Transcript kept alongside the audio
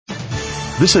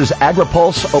This is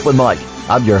AgriPulse Open Mic.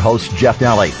 I'm your host, Jeff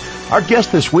Nally. Our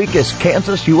guest this week is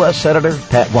Kansas U.S. Senator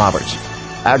Pat Roberts.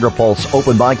 AgriPulse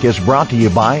Open Mic is brought to you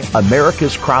by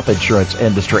America's crop insurance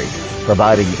industry,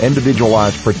 providing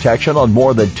individualized protection on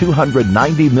more than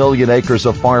 290 million acres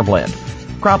of farmland.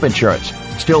 Crop insurance,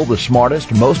 still the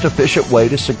smartest, most efficient way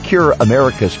to secure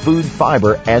America's food,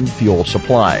 fiber, and fuel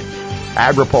supply.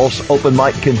 AgriPulse Open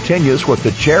Mic continues with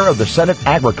the chair of the Senate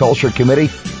Agriculture Committee,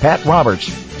 Pat Roberts,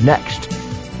 next.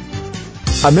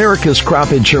 America's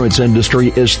crop insurance industry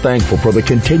is thankful for the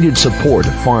continued support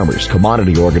of farmers,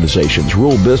 commodity organizations,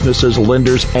 rural businesses,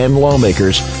 lenders, and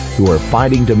lawmakers who are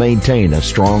fighting to maintain a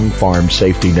strong farm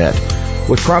safety net.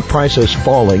 With crop prices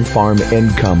falling, farm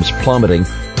incomes plummeting,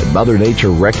 and Mother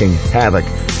Nature wreaking havoc,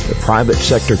 the private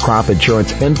sector crop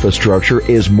insurance infrastructure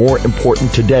is more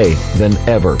important today than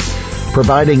ever.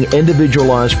 Providing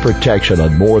individualized protection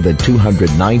on more than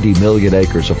 290 million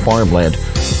acres of farmland,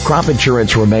 crop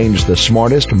insurance remains the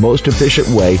smartest, most efficient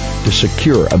way to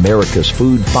secure America's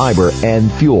food, fiber,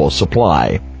 and fuel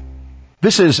supply.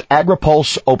 This is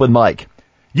AgriPulse Open Mic.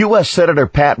 U.S. Senator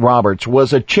Pat Roberts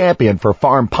was a champion for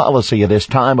farm policy at his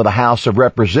time with the House of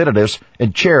Representatives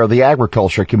and chair of the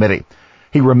Agriculture Committee.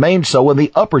 He remained so in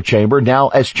the upper chamber, now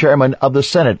as chairman of the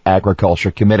Senate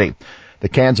Agriculture Committee. The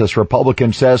Kansas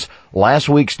Republican says last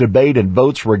week's debate and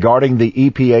votes regarding the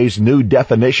EPA's new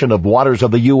definition of waters of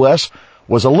the U.S.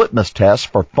 was a litmus test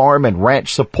for farm and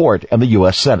ranch support in the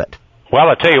U.S. Senate. Well,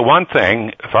 I'll tell you one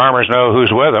thing. Farmers know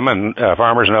who's with them, and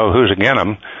farmers know who's against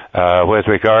them. With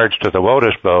regards to the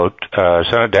WOTUS vote,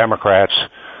 Senate Democrats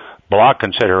blocked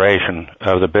consideration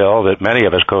of the bill that many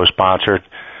of us co-sponsored,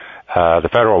 the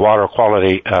Federal Water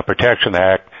Quality Protection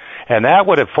Act, and that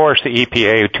would have forced the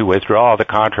EPA to withdraw the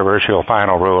controversial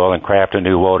final rule and craft a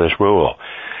new WOTUS rule.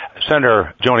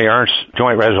 Senator Joni Ernst's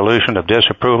joint resolution of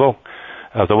disapproval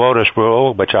of the WOTUS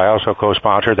rule, which I also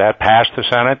co-sponsored, that passed the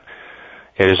Senate.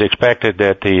 It is expected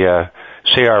that the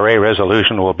CRA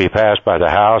resolution will be passed by the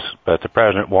House, but the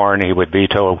President warned he would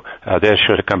veto this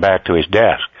should it come back to his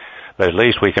desk. But at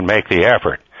least we can make the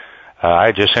effort.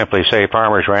 I just simply say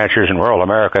farmers, ranchers, and rural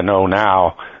America know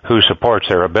now who supports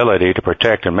their ability to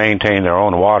protect and maintain their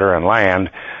own water and land,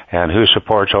 and who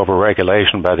supports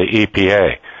overregulation by the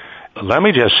EPA. Let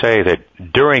me just say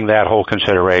that during that whole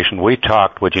consideration, we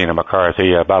talked with Gina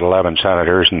McCarthy, about 11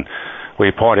 senators, and we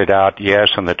pointed out, yes,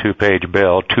 in the two-page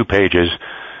bill, 2 pages,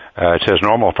 it says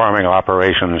normal farming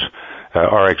operations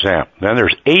are exempt. Then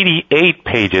there's 88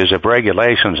 pages of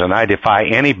regulations, and I defy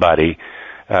anybody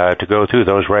to go through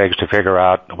those regs to figure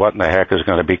out what in the heck is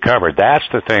going to be covered. That's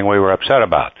the thing we were upset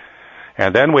about.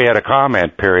 And then we had a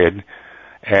comment period,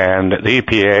 and the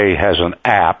EPA has an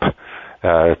app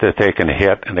that they can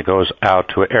hit, and it goes out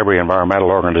to every environmental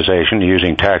organization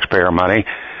using taxpayer money.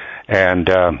 And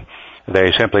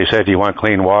they simply said, do you want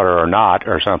clean water or not,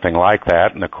 or something like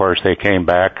that. And, of course, they came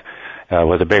back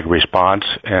with a big response.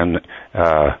 And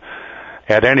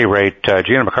at any rate,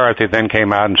 Gina McCarthy then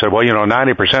came out and said, well,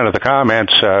 90% of the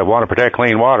comments want to protect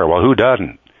clean water. Well, who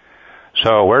doesn't?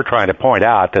 So we're trying to point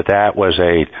out that that was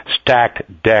a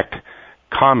stacked deck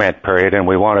comment period, and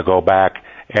we want to go back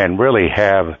and really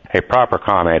have a proper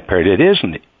comment period. It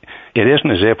isn't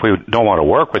as if we don't want to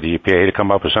work with the EPA to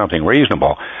come up with something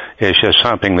reasonable. It's just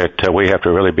something that we have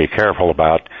to really be careful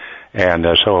about, and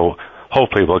so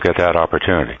hopefully we'll get that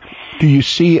opportunity. Do you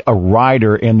see a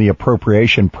rider in the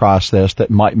appropriation process that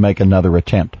might make another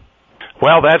attempt?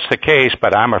 Well, that's the case,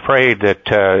 but I'm afraid that,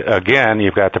 again,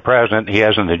 you've got the president, he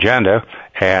has an agenda,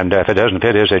 and if it doesn't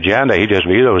fit his agenda, he just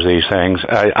vetoes these things.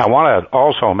 I want to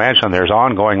also mention there's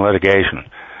ongoing litigation.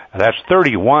 That's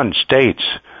 31 states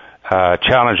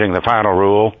challenging the final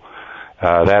rule.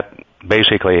 That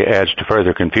basically adds to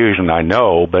further confusion, I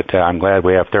know, but I'm glad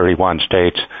we have 31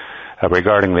 states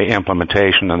regarding the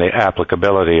implementation and the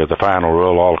applicability of the final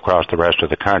rule all across the rest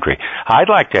of the country. I'd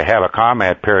like to have a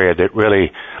comment period that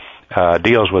really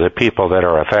deals with the people that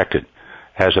are affected,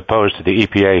 as opposed to the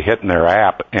EPA hitting their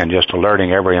app and just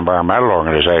alerting every environmental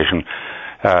organization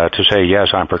to say, yes,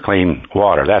 I'm for clean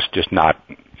water. That's just not,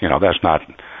 that's not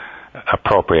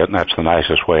appropriate, and that's the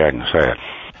nicest way I can say it.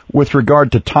 With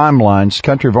regard to timelines,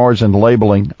 country of origin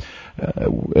labeling,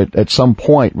 at some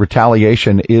point,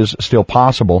 retaliation is still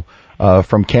possible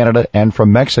from Canada and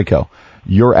from Mexico.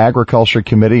 Your Agriculture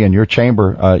Committee and your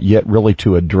chamber yet really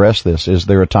to address this. Is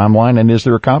there a timeline, and is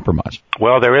there a compromise?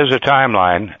 Well, there is a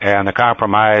timeline, and the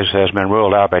compromise has been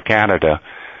ruled out by Canada.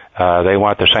 They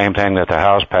want the same thing that the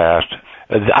House passed.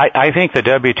 I think the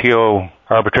WTO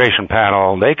arbitration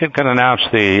panel, they can announce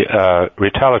the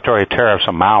retaliatory tariffs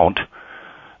amount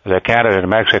that Canada and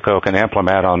Mexico can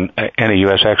implement on any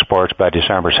U.S. exports by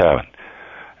December 7th.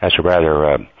 That's a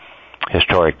rather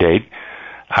historic date.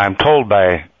 I'm told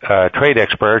by trade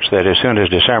experts that as soon as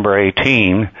December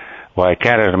 18,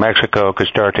 Canada and Mexico could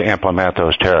start to implement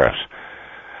those tariffs.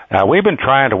 Now, we've been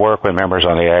trying to work with members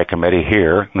on the Ag Committee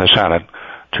here in the Senate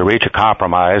to reach a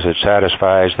compromise that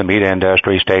satisfies the meat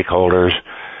industry stakeholders,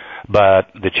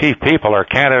 but the chief people are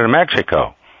Canada and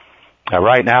Mexico.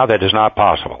 Right now, that is not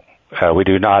possible. We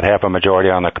do not have a majority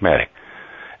on the committee.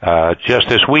 Just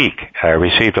this week, I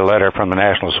received a letter from the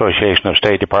National Association of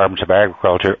State Departments of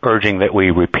Agriculture urging that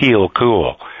we repeal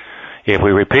COOL. If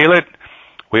we repeal it,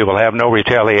 we will have no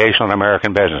retaliation on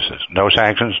American businesses. No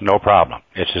sanctions, no problem.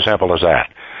 It's as simple as that.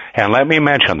 And let me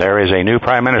mention, there is a new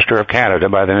Prime Minister of Canada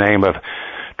by the name of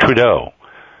Trudeau,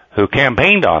 who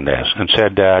campaigned on this and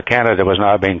said Canada was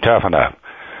not being tough enough.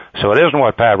 So it isn't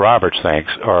what Pat Roberts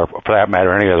thinks, or for that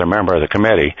matter, any other member of the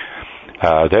committee,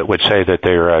 that would say that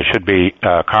there should be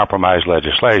compromise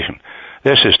legislation.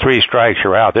 This is 3 strikes,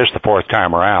 you're out. This is the 4th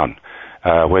time around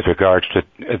with regards to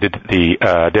the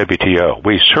WTO.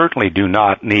 We certainly do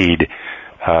not need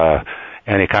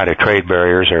any kind of trade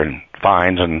barriers or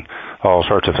fines and all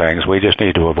sorts of things. We just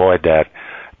need to avoid that.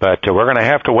 But we're going to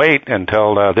have to wait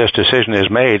until this decision is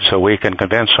made so we can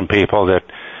convince some people that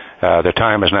the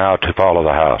time is now to follow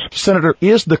the House. Senator,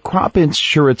 is the crop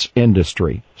insurance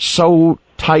industry so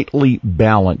tightly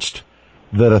balanced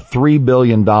that a $3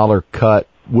 billion cut,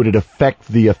 would it affect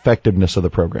the effectiveness of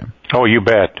the program? Oh, you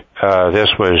bet. This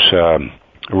was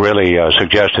really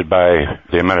suggested by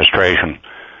the administration.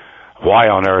 Why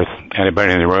on earth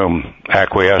anybody in the room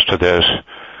acquiesced to this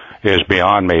is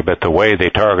beyond me, but the way they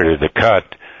targeted the cut,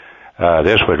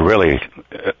 this would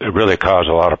really cause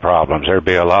a lot of problems. There'd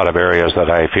be a lot of areas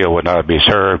that I feel would not be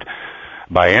served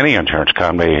by any insurance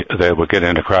company that would get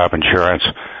into crop insurance.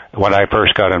 When I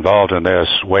first got involved in this,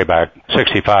 way back,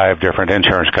 65 different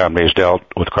insurance companies dealt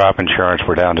with crop insurance.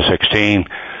 We're down to 16.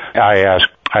 I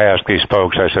asked these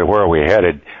folks, I said, where are we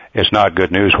headed? It's not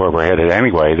good news where we're headed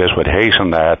anyway. This would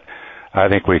hasten that. I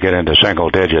think we get into single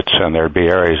digits, and there'd be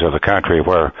areas of the country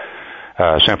where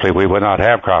simply we would not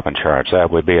have crop insurance.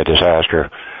 That would be a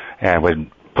disaster and would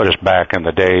put us back in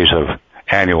the days of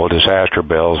annual disaster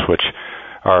bills, which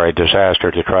are a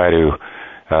disaster to try to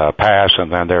pass,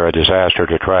 and then they're a disaster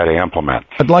to try to implement.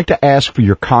 I'd like to ask for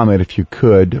your comment, if you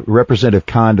could. Representative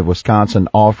Kind of Wisconsin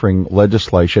offering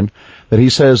legislation that he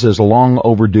says is long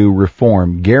overdue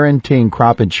reform, guaranteeing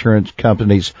crop insurance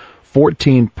companies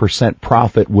 14%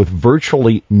 profit with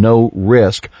virtually no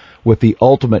risk, with the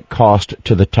ultimate cost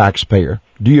to the taxpayer.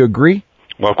 Do you agree?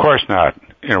 Well, of course not.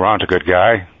 Ron's a good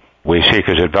guy. We seek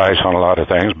his advice on a lot of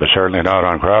things, but certainly not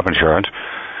on crop insurance.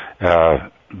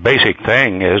 Basic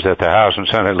thing is that the House and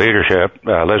Senate leadership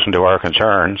listened to our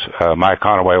concerns. Mike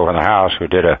Conaway over in the House, who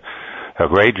did a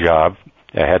great job,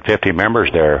 had 50 members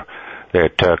there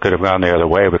that could have gone the other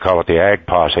way. We call it the Ag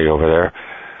Posse over there.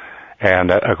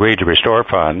 And agreed to restore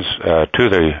funds to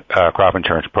the crop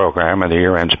insurance program and the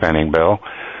year-end spending bill.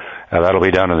 That'll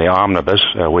be done in the omnibus.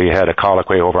 We had a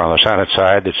colloquy over on the Senate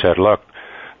side that said, look,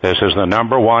 this is the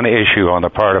number one issue on the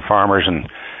part of farmers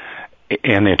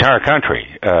in the entire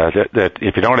country, that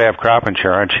if you don't have crop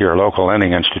insurance, your local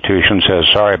lending institution says,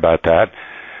 sorry about that,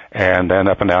 and then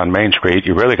up and down Main Street,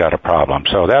 you really got a problem.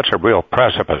 So that's a real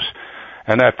precipice.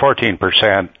 And that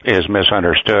 14% is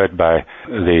misunderstood by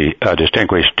the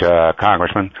distinguished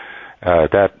congressman.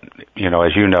 That,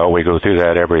 as you know, we go through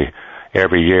that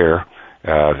every year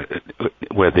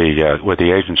with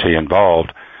the agency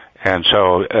involved. And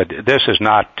so this is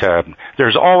not.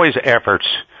 There's always efforts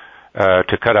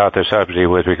to cut out the subsidy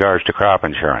with regards to crop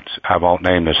insurance. I won't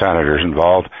name the senators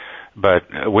involved, but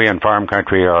we in farm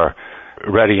country are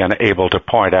ready and able to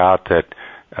point out that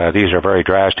these are very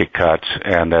drastic cuts,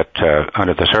 and that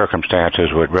under the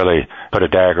circumstances would really put a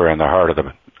dagger in the heart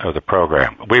of the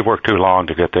program. We've worked too long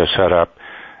to get this set up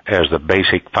as the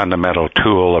basic fundamental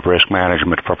tool of risk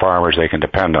management for farmers they can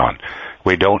depend on.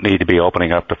 We don't need to be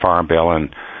opening up the farm bill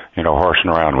and horsing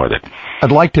around with it.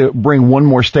 I'd like to bring one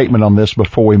more statement on this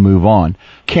before we move on.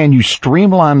 Can you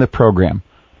streamline the program,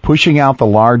 pushing out the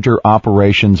larger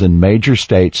operations in major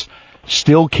states,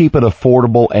 still keep it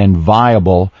affordable and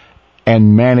viable,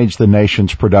 and manage the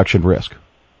nation's production risk?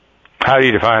 How do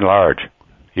you define large?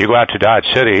 You go out to Dodge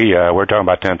City, we're talking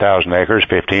about 10,000 acres,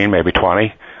 15, maybe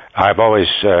 20. I've always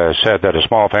said that a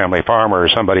small family farmer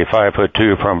is somebody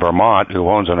 5'2" from Vermont who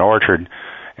owns an orchard,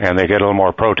 and they get a little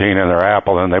more protein in their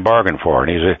apple than they bargained for,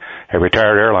 and he's a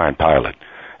retired airline pilot.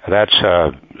 That's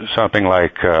something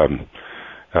like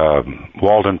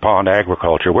Walden Pond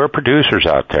Agriculture. We're producers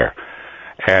out there.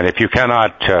 And if you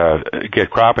cannot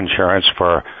get crop insurance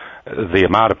for the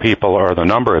amount of people or the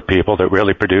number of people that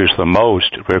really produce the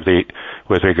most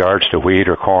with regards to wheat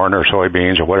or corn or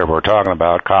soybeans or whatever we're talking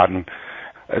about, cotton.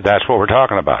 That's what we're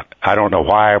talking about. I don't know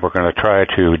why we're going to try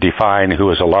to define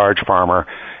who is a large farmer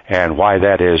and why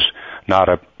that is not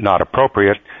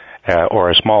appropriate, or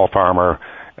a small farmer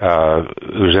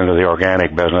who's into the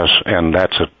organic business, and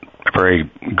that's a very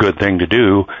good thing to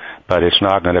do, but it's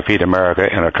not going to feed America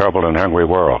in a troubled and hungry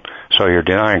world. So you're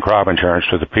denying crop insurance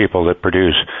to the people that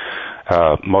produce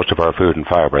most of our food and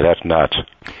fiber. That's nuts.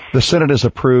 The Senate has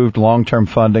approved long-term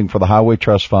funding for the Highway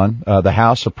Trust Fund. The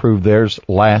House approved theirs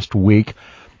last week.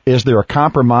 Is there a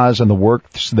compromise in the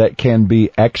works that can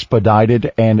be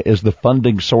expedited, and is the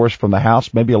funding source from the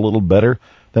House maybe a little better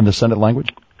than the Senate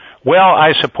language? Well,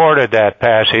 I supported that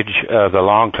passage of the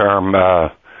long-term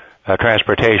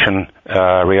transportation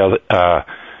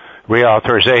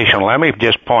reauthorization. Let me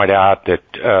just point out that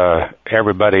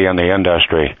everybody in the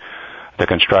industry, the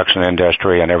construction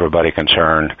industry, and everybody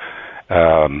concerned,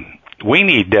 we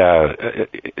need,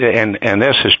 and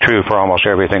this is true for almost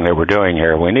everything that we're doing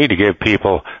here, we need to give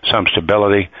people some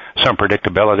stability, some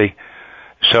predictability.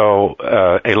 So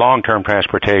a long-term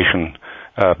transportation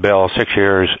bill, 6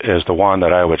 years, is the one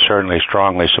that I would certainly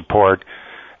strongly support,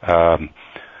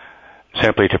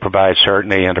 simply to provide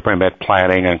certainty and to permit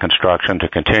planning and construction to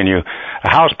continue. The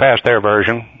House passed their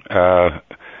version,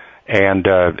 and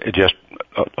just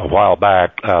a while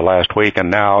back last week,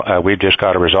 and now we've just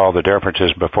got to resolve the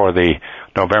differences before the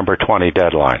November 20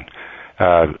 deadline.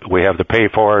 We have the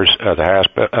pay-fors. The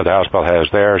House bill has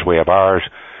theirs. We have ours.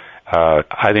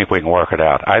 I think we can work it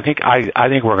out. I think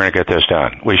we're going to get this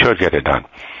done. We should get it done.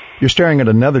 You're staring at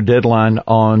another deadline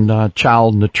on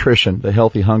child nutrition, the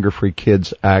Healthy Hunger-Free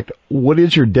Kids Act. What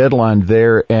is your deadline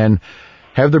there, and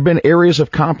have there been areas of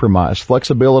compromise,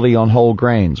 flexibility on whole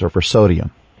grains or for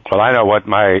sodium? Well, I know what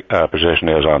my position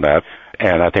is on that,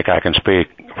 and I think I can speak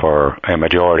for a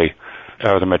majority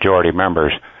of the majority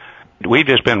members. We've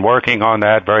just been working on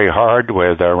that very hard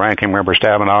with Ranking Member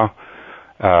Stabenow,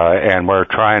 and we're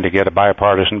trying to get a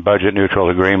bipartisan budget-neutral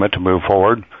agreement to move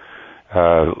forward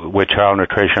with child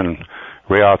nutrition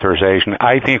reauthorization.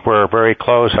 I think we're very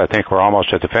close. I think we're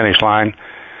almost at the finish line.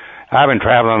 I've been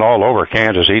traveling all over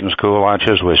Kansas, eating school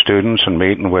lunches with students and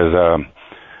meeting with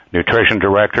nutrition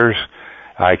directors.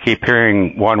 I keep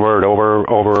hearing one word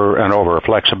over and over,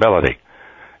 flexibility.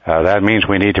 That means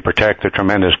we need to protect the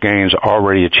tremendous gains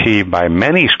already achieved by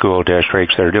many school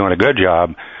districts that are doing a good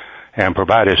job and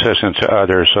provide assistance to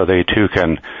others so they too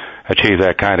can achieve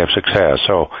that kind of success.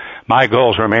 So my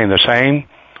goals remain the same.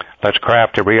 Let's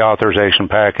craft a reauthorization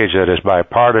package that is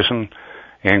bipartisan,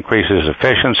 increases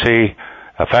efficiency,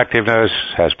 effectiveness,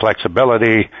 has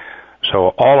flexibility,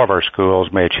 so all of our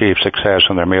schools may achieve success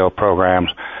in their meal programs.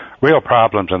 Real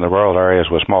problems in the rural areas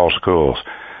with small schools.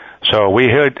 So we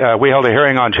held a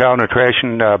hearing on child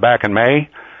nutrition back in May.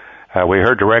 We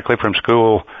heard directly from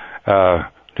school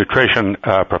nutrition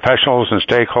professionals and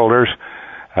stakeholders.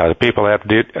 The people have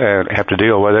to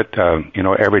deal with it,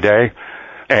 every day.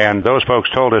 And those folks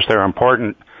told us there are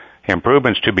important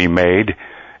improvements to be made,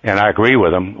 and I agree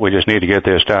with them. We just need to get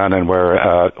this done, and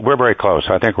we're very close.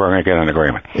 I think we're going to get an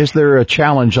agreement. Is there a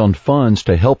challenge on funds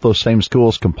to help those same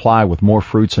schools comply with more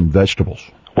fruits and vegetables?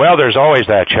 Well, there's always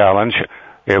that challenge.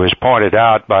 It was pointed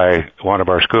out by one of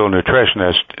our school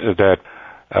nutritionists that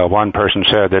one person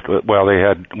said that, well, they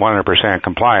had 100%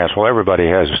 compliance. Well, everybody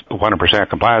has 100%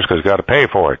 compliance because they've got to pay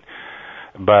for it.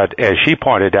 But as she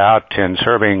pointed out, in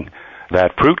serving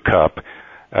that fruit cup,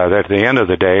 that at the end of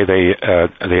the day,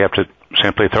 they have to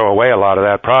simply throw away a lot of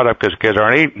that product because kids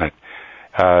aren't eating it.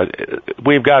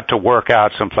 We've got to work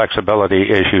out some flexibility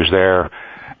issues there,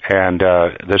 and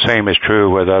the same is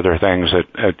true with other things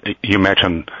that you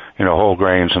mentioned, whole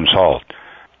grains and salt.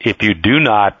 If you do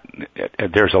not,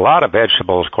 there's a lot of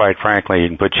vegetables, quite frankly, you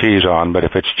can put cheese on, but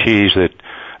if it's cheese that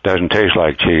doesn't taste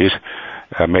like cheese,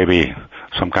 maybe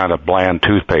some kind of bland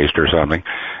toothpaste or something,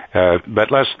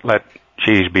 but let's let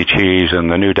cheese be cheese,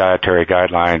 and the new dietary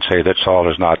guidelines say that salt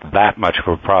is not that much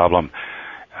of a problem.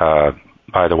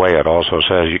 By the way, it also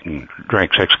says you can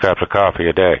drink 6 cups of coffee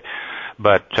a day.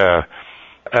 But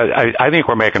I think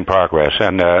we're making progress,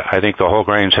 and I think the whole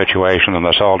grain situation and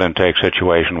the salt intake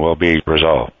situation will be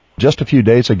resolved. Just a few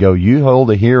days ago, you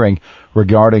held a hearing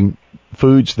regarding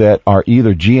foods that are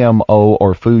either GMO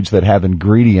or foods that have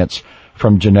ingredients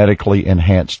from genetically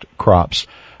enhanced crops.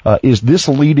 Is this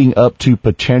leading up to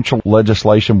potential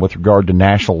legislation with regard to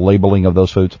national labeling of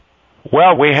those foods?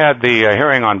 Well, we had the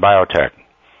hearing on biotech,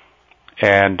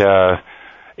 and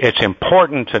it's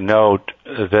important to note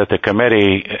that the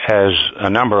committee has a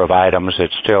number of items that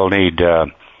still need,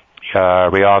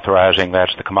 reauthorizing.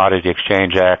 That's the Commodity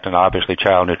Exchange Act and obviously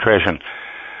Child Nutrition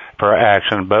for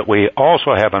action. But we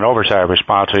also have an oversight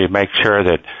responsibility to make sure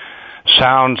that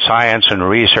sound science and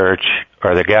research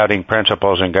are the guiding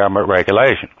principles in government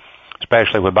regulation,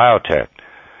 especially with biotech.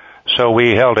 So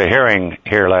we held a hearing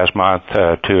here last month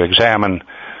to examine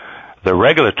the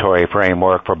regulatory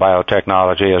framework for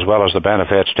biotechnology as well as the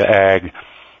benefits to ag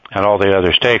and all the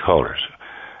other stakeholders.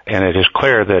 And it is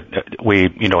clear that we,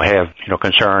 have,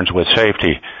 concerns with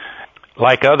safety.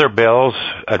 Like other bills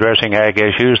addressing ag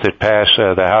issues that pass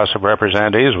the House of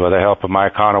Representatives with the help of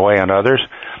Mike Conaway and others,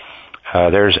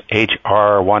 there's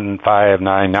H.R.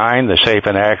 1599, the Safe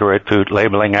and Accurate Food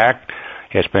Labeling Act.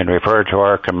 It's been referred to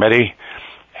our committee,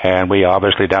 and we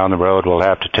obviously down the road will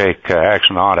have to take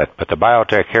action on it. But the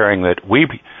biotech hearing that we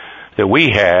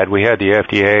had the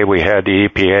FDA, we had the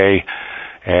EPA,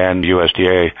 and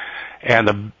USDA, and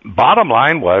the bottom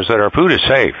line was that our food is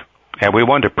safe, and we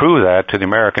wanted to prove that to the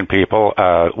American people.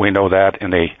 We know that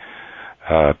in the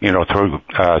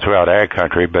throughout ag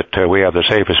country, but we have the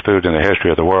safest food in the history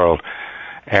of the world.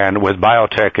 And with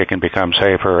biotech, it can become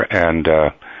safer, and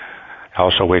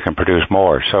also we can produce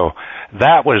more. So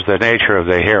that was the nature of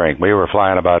the hearing. We were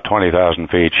flying about 20,000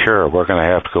 feet. Sure, we're going to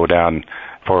have to go down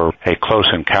for a close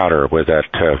encounter with that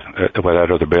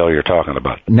other bill you're talking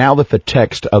about. Now that the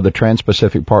text of the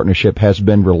Trans-Pacific Partnership has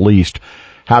been released,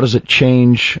 how does it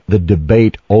change the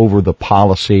debate over the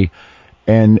policy,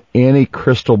 and any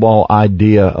crystal ball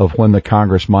idea of when the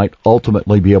Congress might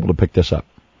ultimately be able to pick this up?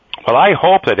 Well, I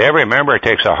hope that every member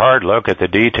takes a hard look at the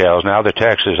details. Now the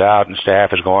text is out and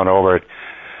staff is going over it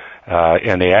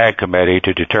in the Ag Committee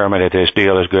to determine if this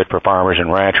deal is good for farmers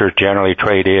and ranchers. Generally,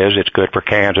 trade is. It's good for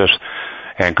Kansas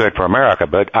and good for America.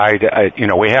 But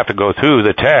we have to go through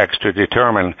the text to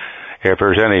determine if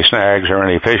there's any snags or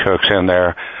any fishhooks in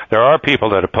there. There are people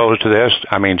that oppose to this.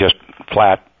 I mean, just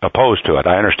flat opposed to it.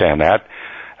 I understand that.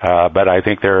 But I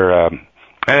think and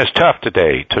it's tough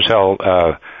today to sell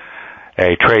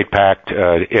a trade pact.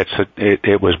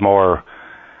 It was more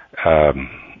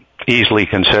easily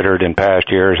considered in past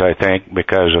years, I think,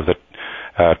 because of the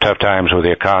tough times with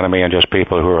the economy and just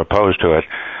people who are opposed to it.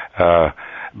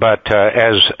 But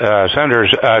as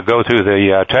senators go through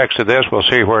the text of this, we'll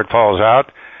see where it falls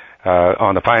out.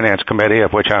 On the Finance Committee,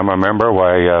 of which I'm a member,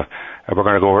 we're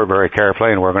going to go over it very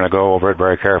carefully, and we're going to go over it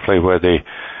very carefully with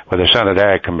the Senate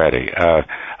Ag Committee.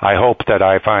 I hope that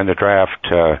I find the draft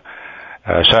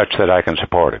such that I can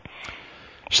support it.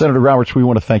 Senator Roberts, we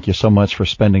want to thank you so much for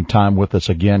spending time with us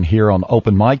again here on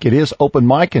Open Mic. It is Open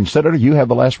Mic, and Senator, you have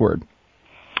the last word.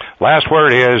 Last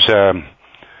word is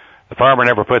the farmer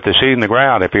never put the seed in the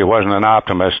ground if he wasn't an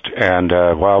optimist. And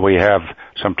while we have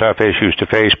some tough issues to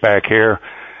face back here,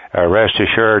 rest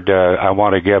assured, I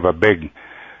want to give a big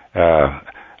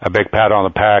pat on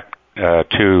the back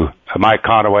to Mike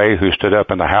Conaway, who stood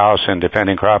up in the House in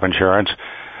defending crop insurance.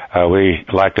 We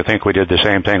like to think we did the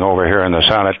same thing over here in the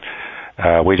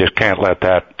Senate. We just can't let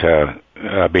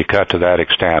that be cut to that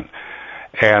extent.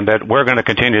 And that we're going to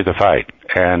continue the fight.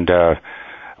 And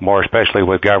more especially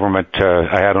with government.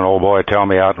 I had an old boy tell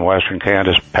me out in western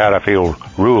Kansas, Pat, I feel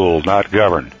ruled, not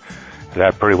governed.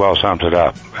 That pretty well sums it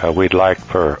up. We'd like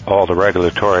for all the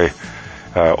regulatory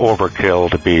overkill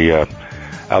to be,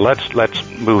 let's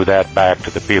move that back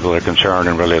to the people that are concerned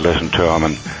and really listen to them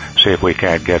and see if we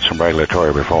can't get some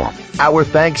regulatory reform. Our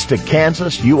thanks to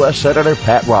Kansas U.S. Senator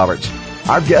Pat Roberts,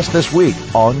 our guest this week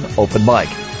on Open Mic.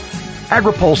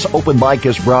 AgriPulse Open Mic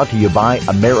is brought to you by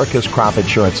America's crop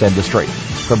insurance industry,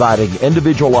 providing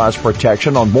individualized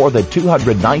protection on more than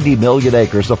 290 million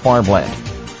acres of farmland.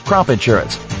 Crop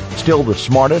insurance, still the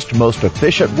smartest, most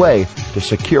efficient way to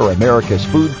secure America's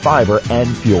food, fiber, and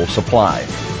fuel supply.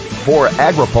 For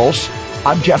AgriPulse,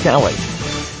 I'm Jeff Alley.